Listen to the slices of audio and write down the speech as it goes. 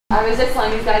I was just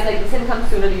telling these guys like this didn't come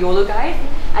sooner, the YOLO guide,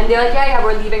 and they're like, yeah,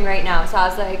 we're leaving right now. So I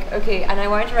was like, okay, and I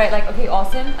wanted to write like, okay,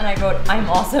 awesome, and I wrote, I'm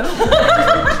awesome.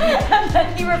 And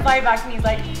then he replied back to me, he's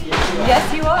like,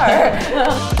 yes, you are.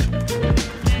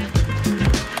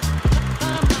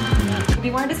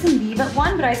 We wanted us to leave at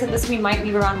 1, but I said this we might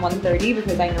leave around 1:30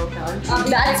 because I know count.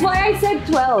 That's why I said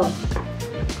 12.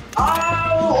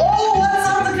 Oh, what's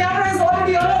up? The camera is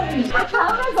already on. The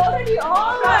camera is already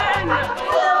on.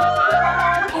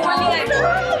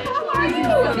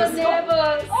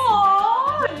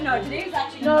 Oh, no, today is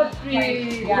actually not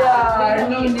free. Yeah,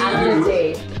 no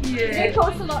need. They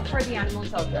post a lot for the animal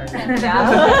shelter.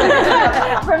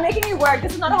 Yeah. We're making it work.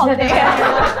 This is not a holiday.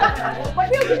 But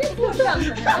we'll give you food.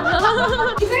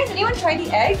 You guys, anyone try the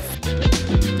eggs?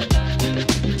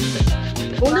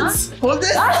 Hold this. Hold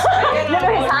this. No,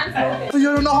 his hand's open. So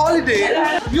you're on a holiday.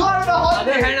 You are on a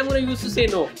holiday. Other hand, I'm gonna use to say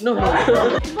no. No.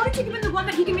 You want to take him in the one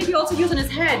that he can maybe also use on his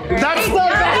head. That's the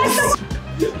best.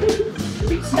 He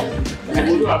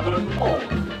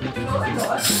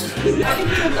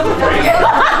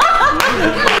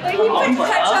put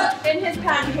ketchup in his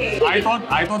pancake. I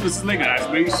thought this is like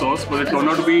raspberry sauce, but it turned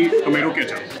out to be tomato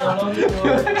ketchup.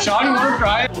 Sean, you want to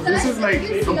try? This is like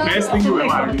the best thing you ever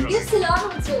had. Give salad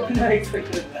also.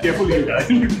 Carefully, you guys.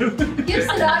 Give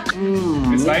salad.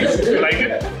 It's nice. You like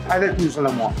it? I like you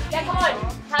salad more. Yeah, come on.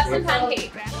 Have some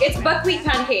pancake. It's buckwheat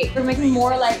pancake. We're making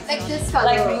more like this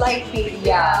color. Like light meat.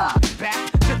 Yeah.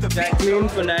 Jacqueline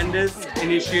Fernandez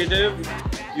initiative,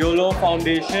 YOLO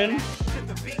Foundation,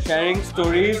 sharing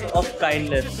stories of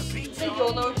kindness. The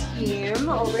YOLO team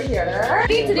over here.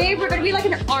 Today we're gonna be like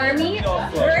an army.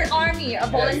 We're an army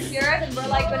of volunteers, and we're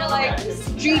like gonna like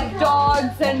street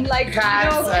dogs and like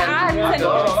cats and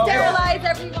sterilize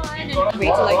everyone and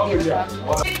wait till like hear them.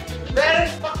 Where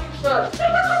is fucking shirt?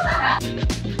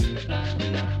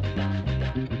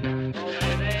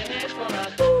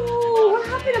 What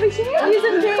happened, Abhishek? He's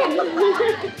in pain.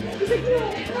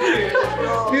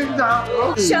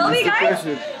 Shall we, guys?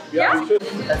 Yeah?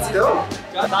 Let's go.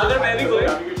 Sagar, where are we going?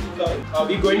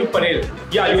 We're going to Parel.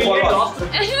 Yeah, you will get lost.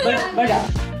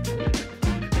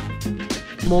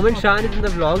 The moment Shan is in the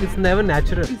vlog, it's never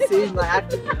natural. Seeing my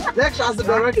acting. Next, ask the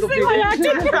direct opinion.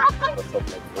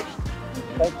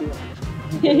 Thank you.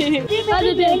 Okay,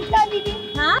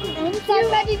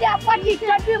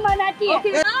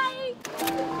 bye.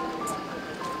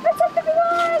 What's up,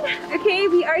 everyone? Okay,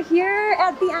 we are here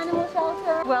at the animal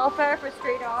shelter, welfare for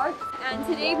stray dogs, and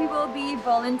today we will be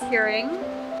volunteering.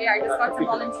 Yeah, I just got some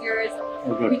volunteers.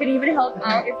 We can even help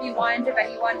out if you want, if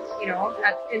anyone, you know,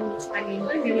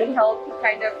 if you need help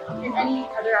kind of in any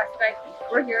other aspect.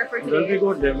 We're here for today. We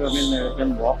go there, I mean, you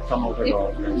can walk some of the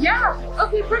dogs. Yeah,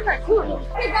 okay, perfect, cool.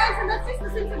 Okay guys, so let's just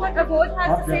listen to what the board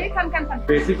has to say. Come.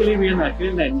 Basically, we are actually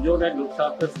an NGO that looks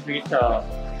after street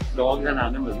dogs and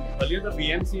animals. Earlier, the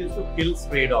BMC used to kill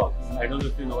stray dogs. I don't know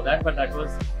if you know that, but that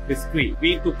was history.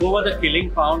 We took over the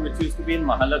killing pound, which used to be in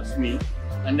Mahalakshmi,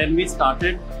 and then we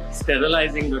started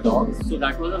sterilizing the dogs. So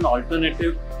that was an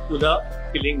alternative to the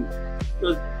killing.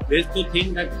 Because there's to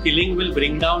think that killing will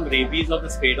bring down rabies of the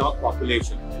stray dog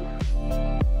population.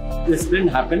 This didn't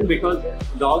happen because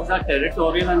dogs are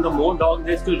territorial, and the more dogs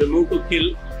there's to remove to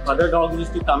kill, other dogs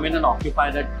used to come in and occupy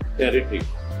that territory.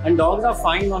 And dogs are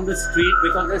fine on the street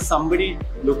because there's somebody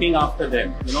looking after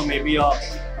them. You know, maybe a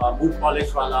boot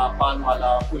polish wala, pan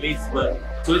wala, policeman.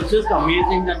 So it's just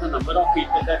amazing that the number of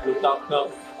people that look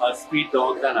after street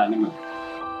dogs and animals.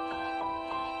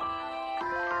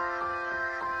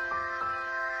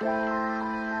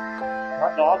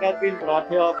 A dog has been brought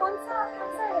here.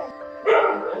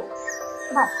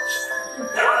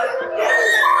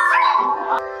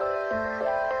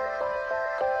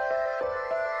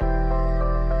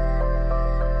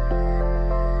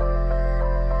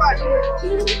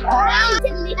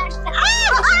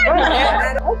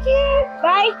 Okay,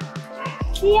 bye.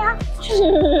 See ya. See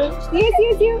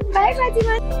you. Bye,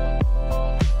 Fatima.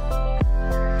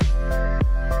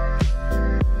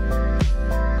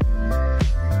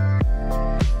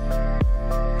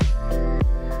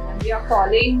 We are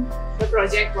calling the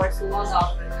project Versula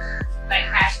Government, like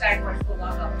hashtag Versula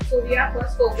Government. So we are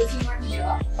first focusing on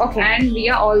here. Okay. And we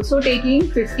are also taking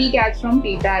 50 cats from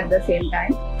PETA at the same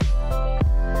time.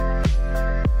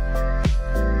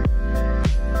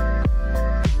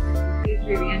 She's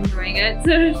really enjoying it.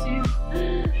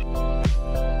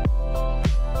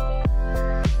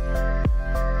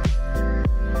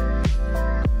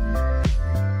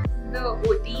 The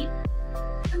OT.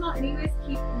 Anyways,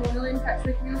 keep Mono in touch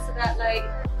with you so that like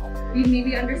we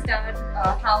maybe understand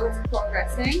how it's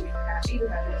progressing.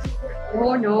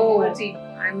 Oh no,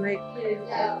 I'm like happy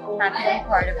to be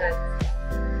part of it.